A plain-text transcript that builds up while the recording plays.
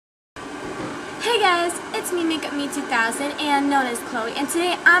Hey guys, it's me, Makeup Me 2000, and known as Chloe, and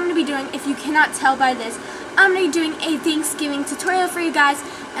today I'm going to be doing, if you cannot tell by this, I'm going to be doing a Thanksgiving tutorial for you guys,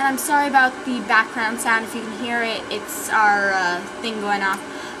 and I'm sorry about the background sound. If you can hear it, it's our thing going off.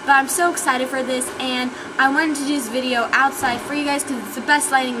 But I'm so excited for this, and I wanted to do this video outside for you guys because it's the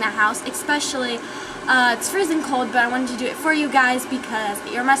best lighting in the house, especially, it's freezing cold, but I wanted to do it for you guys because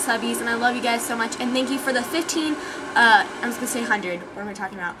you're my subbies, and I love you guys so much, and thank you for the 15, I was going to say 100, what am I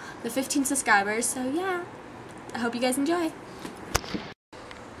talking about? The 15 subscribers, so yeah, I hope you guys enjoy.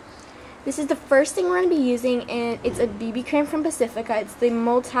 This is the first thing we're going to be using, and it's a BB cream from Pacifica. It's the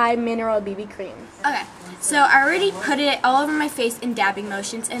multi-mineral BB cream. Okay, so I already put it all over my face in dabbing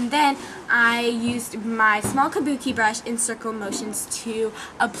motions, and then I used my small kabuki brush in circle motions to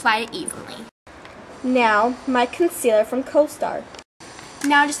apply it evenly. Now, my concealer from CoStar.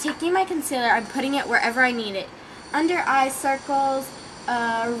 Now, just taking my concealer, I'm putting it wherever I need it. Under eye circles,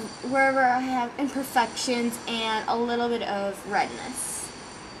 wherever I have imperfections, and a little bit of redness.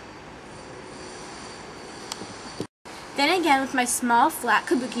 Then again, with my small flat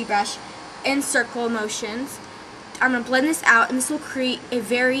kabuki brush in circle motions, I'm going to blend this out, and this will create a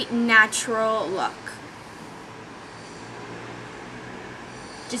very natural look.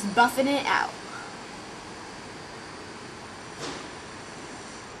 Just buffing it out.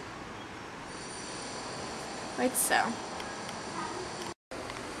 Like so.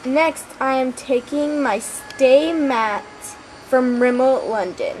 Next, I am taking my Stay Matte from Rimmel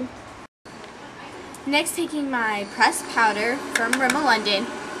London. Next, taking my pressed powder from Rimmel London,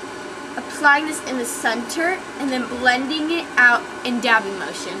 applying this in the center, and then blending it out in dabbing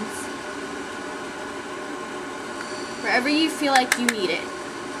motions. Wherever you feel like you need it.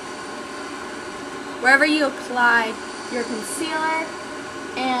 Wherever you applied your concealer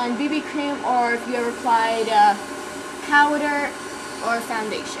and BB cream, or if you ever applied powder or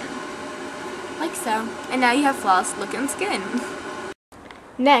foundation. Like so. And now you have flawless looking skin.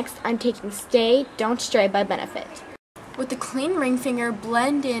 Next, I'm taking Stay Don't Stray by Benefit. With the clean ring finger,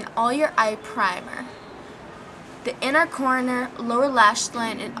 blend in all your eye primer. The inner corner, lower lash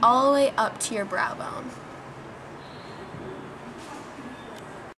line, and all the way up to your brow bone.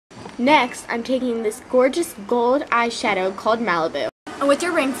 Next, I'm taking this gorgeous gold eyeshadow called Malibu. And with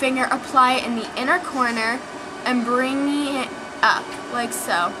your ring finger, apply it in the inner corner and bring it up, like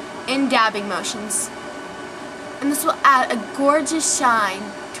so, in dabbing motions. And this will add a gorgeous shine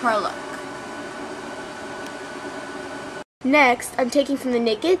to our look. Next, I'm taking from the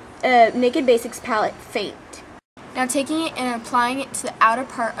Naked Basics palette, Faint. Now taking it and applying it to the outer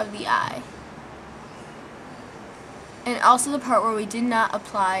part of the eye. And also the part where we did not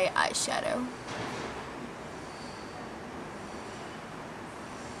apply eyeshadow.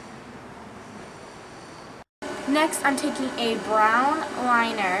 Next, I'm taking a brown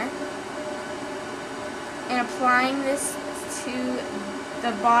liner and applying this to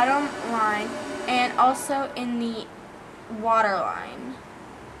the bottom line and also in the waterline.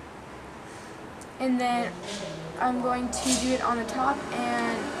 And then I'm going to do it on the top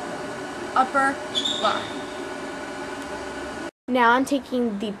and upper line. Now I'm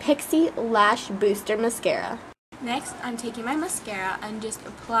taking the Pixie Lash Booster Mascara. Next, I'm taking my mascara and just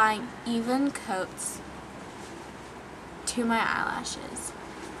applying even coats to my eyelashes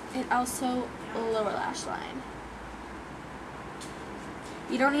and also lower lash line.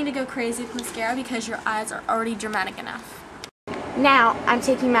 You don't need to go crazy with mascara because your eyes are already dramatic enough. Now I'm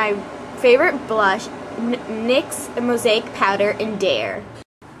taking my favorite blush, NYX Mosaic Powder in Dare.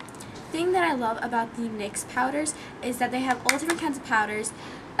 The thing that I love about the NYX powders is that they have all different kinds of powders,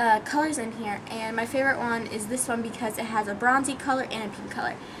 colors in here, and my favorite one is this one because it has a bronzy color and a pink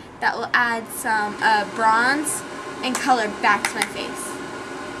color that will add some bronze and color back to my face.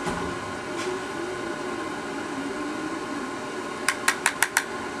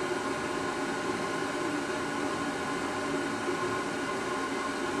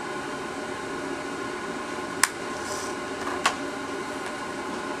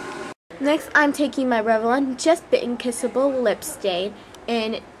 Next, I'm taking my Revlon Just Bitten Kissable Lip Stain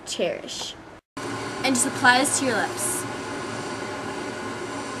in Cherish. And just apply this to your lips.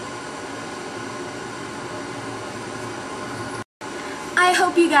 I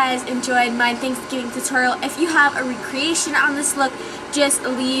hope you guys enjoyed my Thanksgiving tutorial. If you have a recreation on this look, just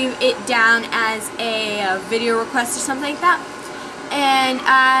leave it down as a video request or something like that. And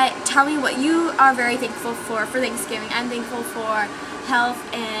tell me what you are very thankful for Thanksgiving. I'm thankful for health,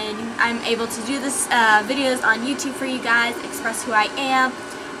 and I'm able to do this videos on YouTube for you guys, express who I am.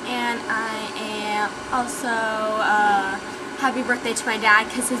 And I am also happy birthday to my dad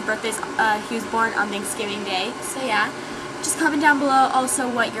because his birthday's he was born on Thanksgiving Day. So yeah. just comment down below also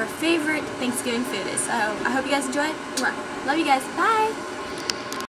what your favorite Thanksgiving food is. So I hope you guys enjoyed. Love you guys. Bye!